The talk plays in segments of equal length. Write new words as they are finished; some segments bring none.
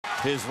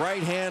his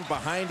right hand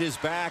behind his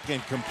back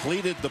and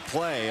completed the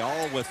play,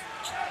 all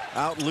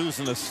without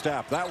losing a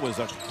step. That was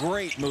a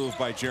great move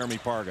by Jeremy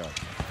Pargo.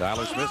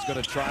 Tyler Smith's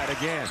going to try it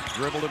again.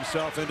 Dribbled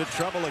himself into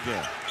trouble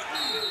again.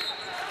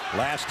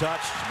 Last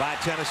touch by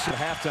Tennessee at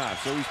halftime,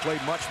 so he's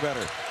played much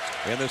better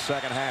in the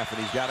second half, and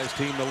he's got his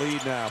team to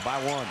lead now by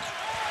 1.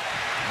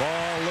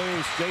 Ball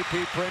loose.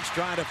 J.P. Prince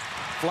trying to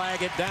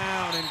flag it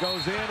down and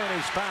goes in and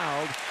is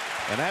fouled.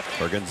 And that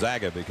for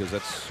Gonzaga, because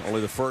that's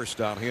only the first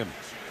on him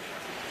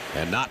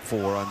and not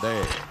 4 on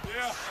Day.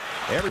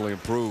 Everything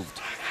improved.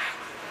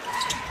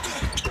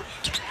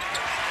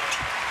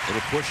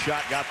 Little push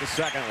shot, got the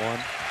second one.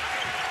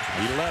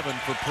 11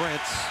 for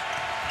Prince,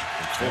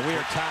 and we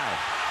are tied.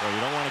 Well,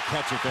 you don't want to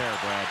catch it there,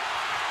 Brad.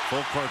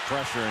 Full court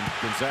pressure, and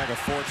Gonzaga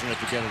fortunate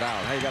to get it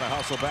out. Now you got to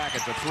hustle back.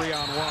 It's a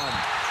 3-on-1.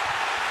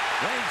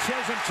 Wayne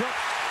Chisholm took.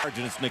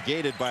 And it's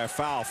negated by a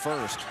foul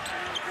first.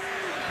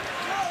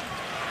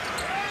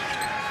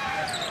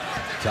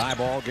 Tie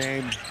ball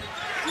game.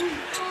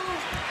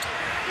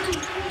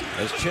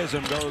 As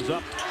Chisholm goes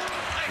up.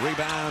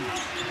 Rebound.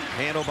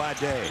 Handled by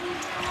Day.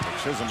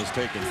 Chisholm has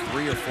taken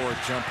 3 or 4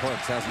 jump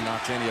hooks. Hasn't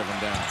knocked any of them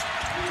down.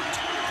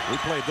 We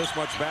played this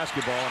much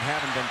basketball and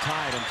haven't been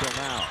tied until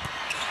now.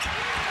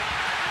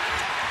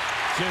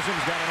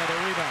 Chisholm's got another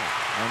rebound.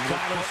 And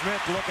Tyler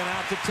Smith looking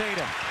out to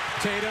Tatum.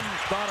 Tatum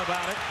thought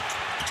about it.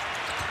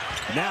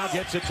 Now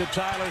gets it to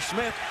Tyler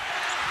Smith.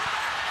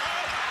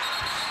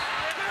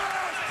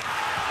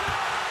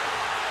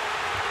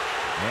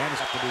 And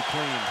it's have to be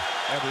cleaned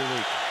every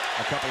week,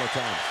 a couple of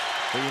times.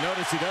 But you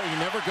notice he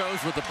never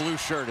goes with the blue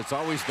shirt. It's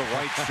always the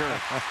white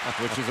shirt,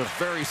 which is a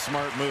very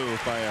smart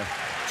move by a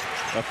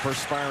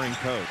perspiring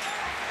coach.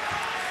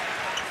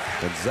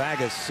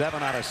 Gonzaga's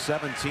 7 out of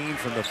 17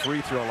 from the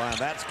free throw line.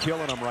 That's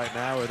killing them right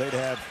now, or they'd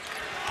have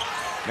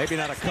maybe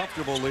not a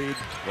comfortable lead,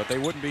 but they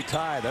wouldn't be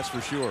tied, that's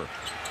for sure.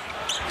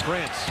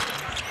 Prince.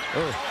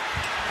 Oh,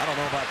 I don't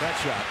know about that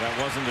shot. That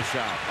wasn't a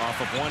shot.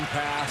 Off of one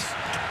pass,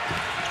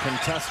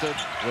 contested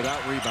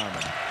without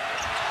rebounding.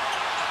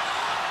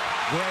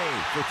 Gray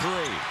for 3.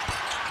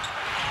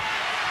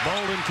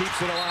 Bolden keeps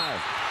it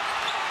alive.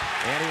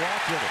 And he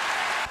walked with it.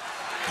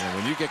 And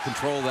when you get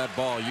control of that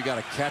ball, you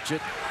got to catch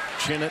it,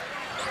 chin it,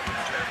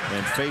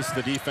 and face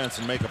the defense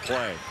and make a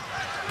play.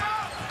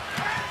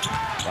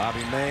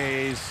 Bobby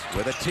Mays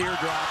with a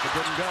teardrop. It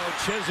didn't go.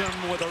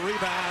 Chisholm with a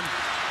rebound.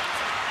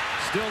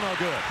 Still no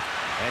good.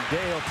 And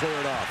Dale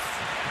cleared off.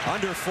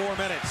 Under 4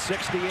 minutes,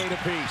 68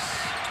 apiece.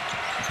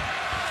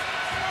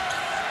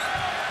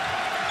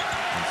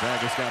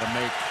 Gonzaga's got to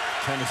make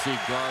Tennessee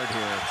guard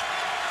here.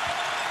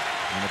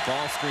 And the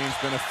ball screen's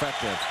been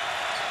effective.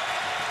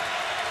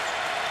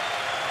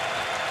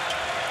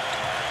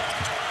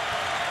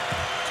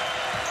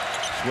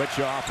 Switch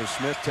off as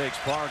Smith takes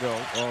Pargo.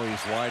 Oh,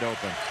 he's wide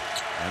open.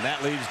 And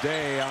that leaves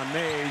Day on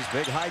Mays.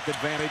 Big height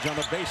advantage on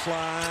the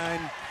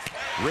baseline.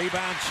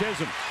 Rebound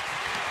Chisholm.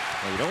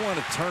 Well, you don't want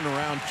a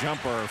turnaround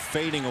jumper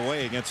fading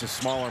away against a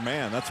smaller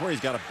man. That's where he's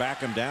got to back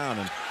him down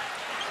and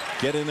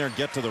get in there and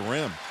get to the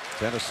rim.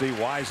 Tennessee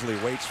wisely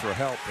waits for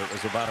help. It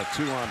was about a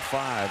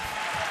 2-on-5.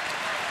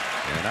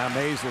 And now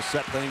Mays will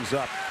set things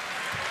up.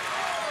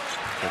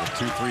 For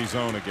the 2-3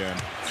 zone again.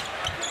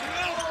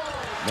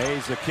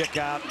 Mays a kick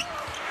out.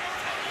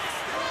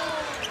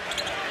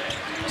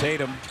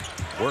 Tatum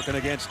working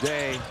against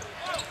Day.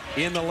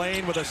 In the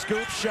lane with a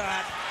scoop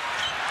shot.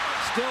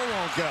 Still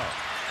won't go.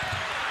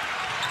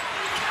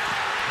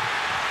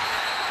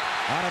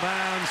 Out of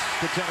bounds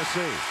to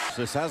Tennessee.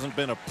 This hasn't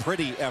been a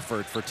pretty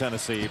effort for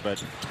Tennessee,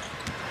 but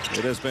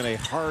it has been a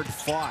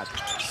hard-fought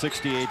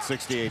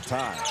 68-68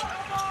 tie.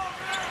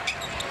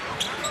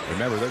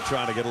 Remember, they're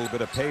trying to get a little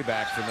bit of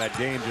payback from that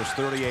game just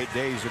 38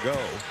 days ago.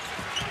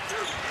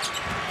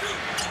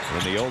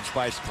 In the Old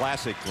Spice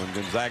Classic when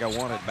Gonzaga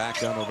won it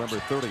back on November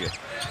 30th.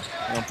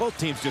 Well, both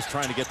teams just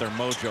trying to get their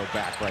mojo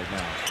back right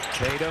now.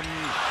 Tatum,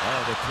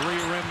 the 3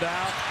 rimmed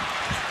out.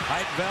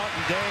 Heitvelt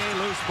and Day,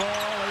 loose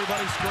ball,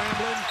 everybody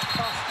scrambling.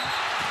 Oh.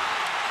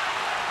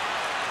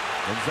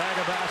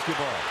 Gonzaga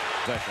basketball.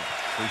 Possession,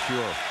 for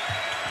sure.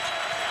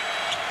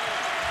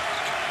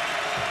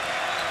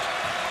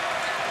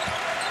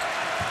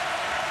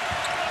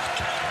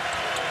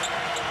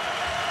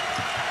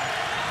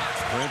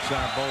 Prince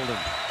on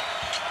Bolden.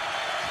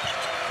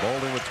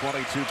 Bolden with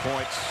 22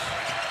 points.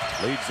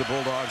 Leads the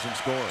Bulldogs in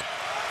scoring.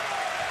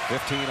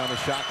 15 on the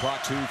shot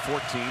clock,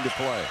 2:14 to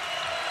play.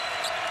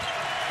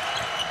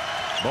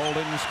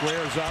 Bolden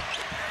squares up,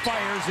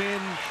 fires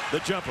in the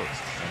jumper.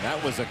 And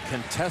that was a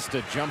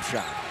contested jump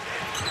shot.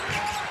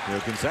 You know,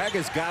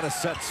 Gonzaga's got to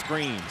set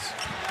screens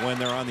when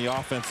they're on the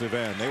offensive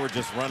end. They were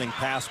just running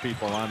past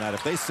people on that.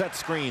 If they set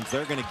screens,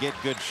 they're going to get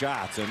good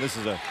shots. And this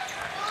is a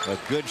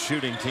good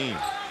shooting team.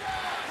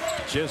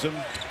 Chisholm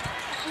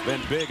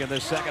been big in the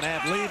second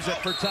half. Leaves it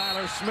for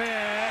Tyler Smith.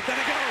 And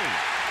it goes.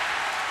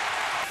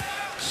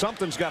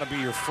 Something's got to be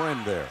your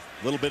friend there.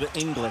 A little bit of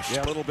English.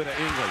 Yeah, a little bit of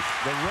English.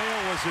 The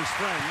rail was his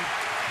friend.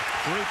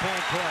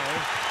 3-point play.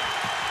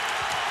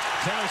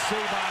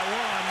 Tennessee by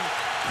 1.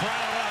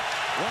 Crowd up.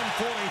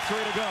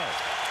 1:43 to go.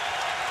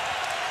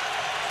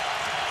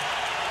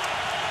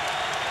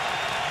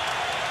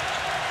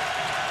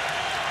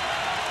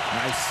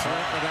 Nice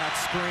slip of that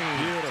screen.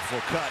 Beautiful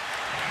cut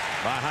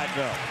by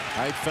Heidfeld.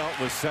 Heidfeld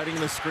was setting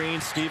the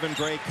screen. Stephen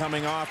Gray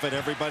coming off it.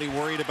 Everybody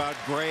worried about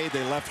Gray.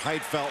 They left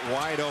Heidfeld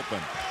wide open.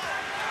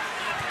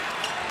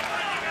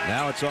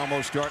 Now it's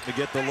almost starting to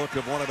get the look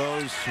of one of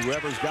those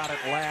whoever's got it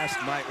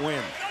last might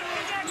win.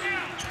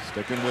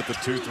 Sticking with the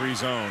 2-3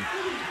 zone.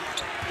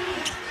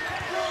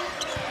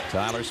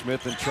 Tyler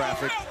Smith in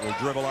traffic will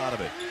dribble out of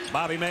it.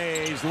 Bobby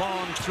Mays,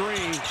 long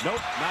three. Nope,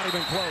 not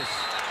even close.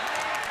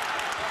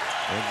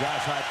 And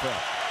Josh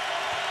Heidfeld,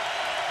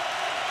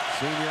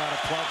 senior out of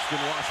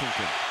Clarkston,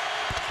 Washington.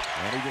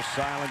 And he just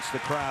silenced the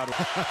crowd.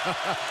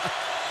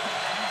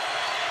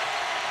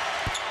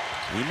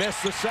 He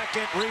missed the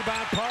second.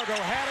 Rebound. Pargo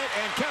had it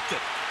and kept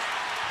it.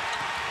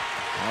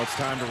 Now it's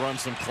time to run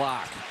some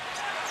clock.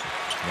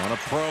 You want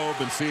to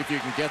probe and see if you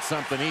can get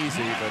something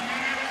easy, but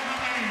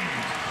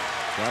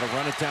got to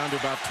run it down to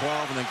about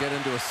 12 and then get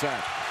into a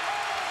set.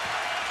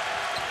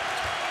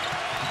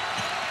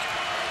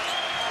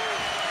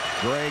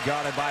 Gray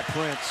guarded by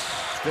Prince.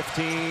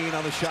 15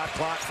 on the shot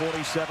clock.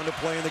 47 to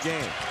play in the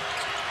game.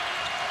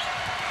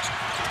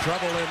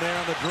 Trouble in there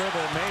on the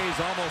dribble. Mays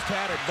almost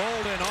had it.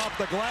 Bolden off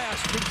the glass.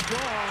 Too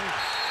strong.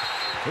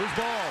 Whose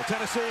ball?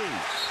 Tennessee.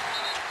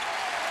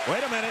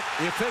 Wait a minute.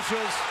 The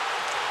officials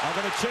are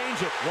going to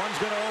change it. One's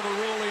going to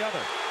overrule the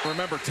other.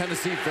 Remember,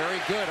 Tennessee very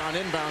good on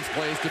inbounds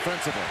plays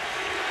defensively.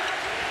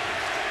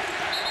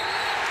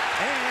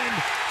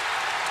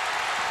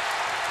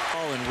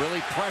 And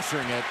really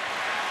pressuring it.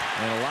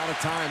 And a lot of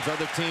times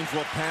other teams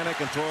will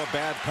panic and throw a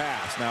bad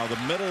pass. Now the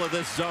middle of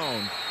this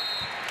zone,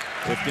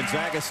 if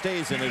Gonzaga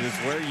stays in it, is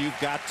where you've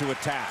got to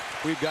attack.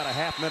 We've got a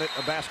half minute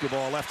of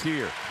basketball left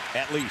here,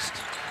 at least.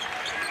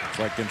 It's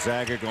like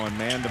Gonzaga going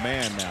man to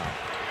man now.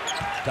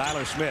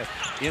 Tyler Smith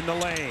in the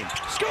lane.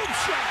 Scoop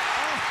shot.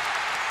 Oh.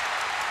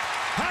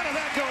 How did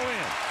that go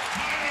in?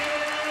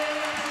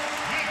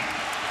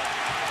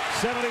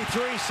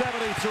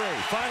 73-73.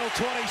 Final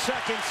 20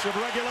 seconds of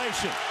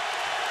regulation.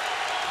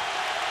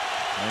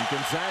 And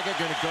Gonzaga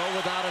going to go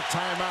without a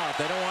timeout.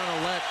 They don't want to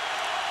let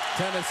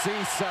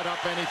Tennessee set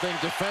up anything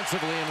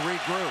defensively and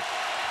regroup.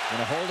 Going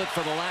to hold it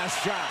for the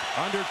last shot.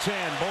 Under 10.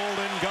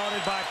 Bolden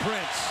guarded by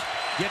Prince.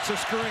 Gets a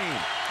screen.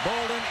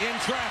 Bolden in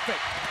traffic.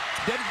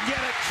 Didn't get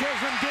it.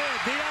 Chisholm did.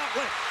 The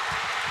outlet.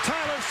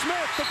 Tyler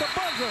Smith at the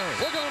buzzer.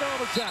 We're going to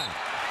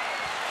overtime.